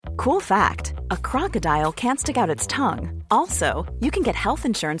Cool fact, a crocodile can't stick out its tongue. Also, you can get health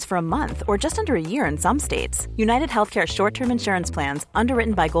insurance for a month or just under a year in some states. United Healthcare short-term insurance plans,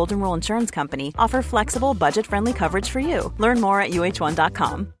 underwritten by Golden Rule Insurance Company, offer flexible, budget-friendly coverage for you. Learn more at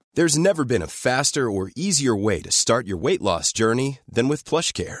UH1.com. There's never been a faster or easier way to start your weight loss journey than with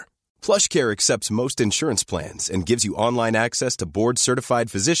PlushCare. PlushCare accepts most insurance plans and gives you online access to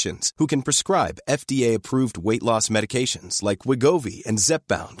board-certified physicians who can prescribe FDA-approved weight loss medications like Wegovy and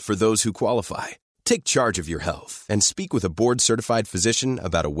Zepbound for those who qualify. Take charge of your health and speak with a board-certified physician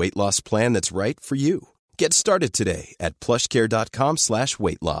about a weight loss plan that's right for you. Get started today at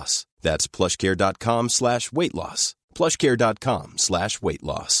plushcare.com/weight loss. That's plushcare.com/weight loss. plushcare.com/weight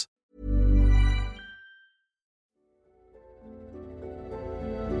loss.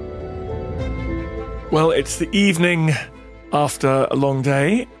 Well, it's the evening after a long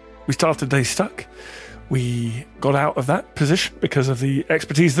day. We started the day stuck. We got out of that position because of the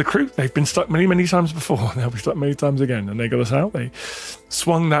expertise of the crew. They've been stuck many, many times before. They'll be stuck many times again. And they got us out. They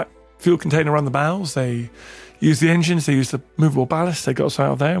swung that fuel container around the bows. They used the engines. They used the movable ballast. They got us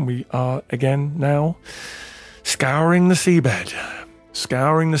out of there. And we are again now scouring the seabed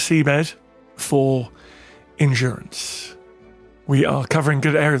for endurance. We are covering a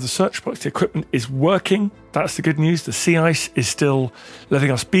good area of the search box. The equipment is working. That's the good news. The sea ice is still letting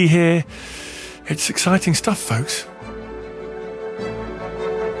us be here. It's exciting stuff, folks.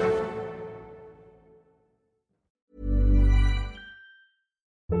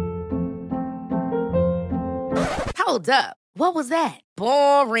 Hold up. What was that?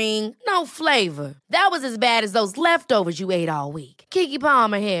 Boring. No flavor. That was as bad as those leftovers you ate all week. Keke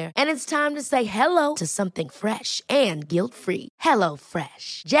Palmer here. And it's time to say hello to something fresh and guilt-free. Hello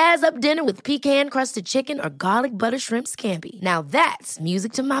Fresh. Jazz up dinner with pecan-crusted chicken or garlic butter shrimp scampi. Now that's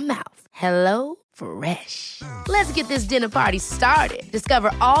music to my mouth. Hello Fresh. Let's get this dinner party started.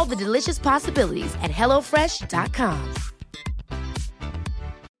 Discover all the delicious possibilities at HelloFresh.com.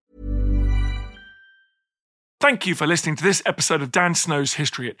 Thank you for listening to this episode of Dan Snow's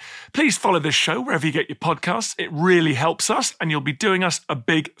History Hit. Please follow this show wherever you get your podcasts. It really helps us, and you'll be doing us a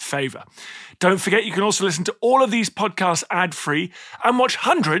big favour. Don't forget, you can also listen to all of these podcasts ad-free and watch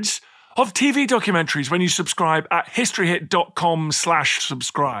hundreds of TV documentaries when you subscribe at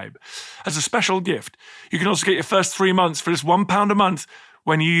historyhit.com/subscribe. As a special gift, you can also get your first 3 months for just £1 a month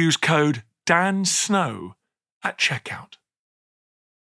when you use code DANSNOW at checkout.